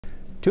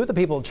Two of the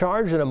people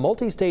charged in a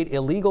multi-state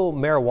illegal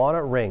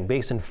marijuana ring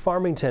based in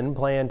Farmington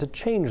plan to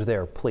change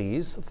their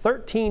pleas.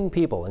 13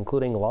 people,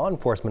 including law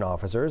enforcement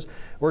officers,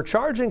 were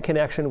charged in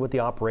connection with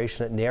the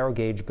operation at Narrow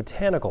Gauge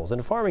Botanicals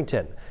in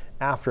Farmington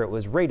after it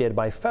was raided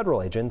by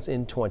federal agents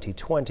in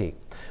 2020.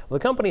 The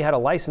company had a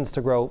license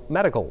to grow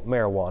medical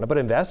marijuana, but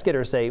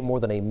investigators say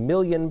more than 1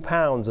 million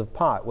pounds of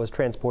pot was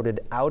transported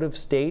out of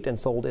state and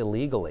sold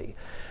illegally.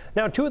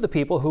 Now, two of the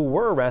people who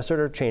were arrested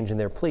are changing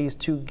their pleas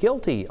to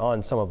guilty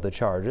on some of the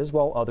charges,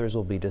 while others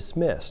will be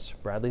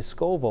dismissed. Bradley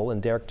Scoville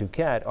and Derek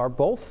Duquette are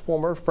both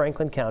former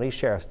Franklin County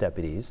Sheriff's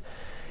deputies.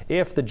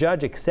 If the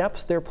judge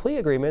accepts their plea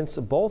agreements,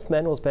 both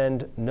men will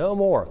spend no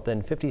more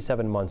than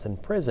 57 months in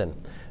prison.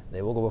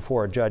 They will go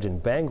before a judge in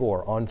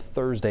Bangor on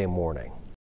Thursday morning.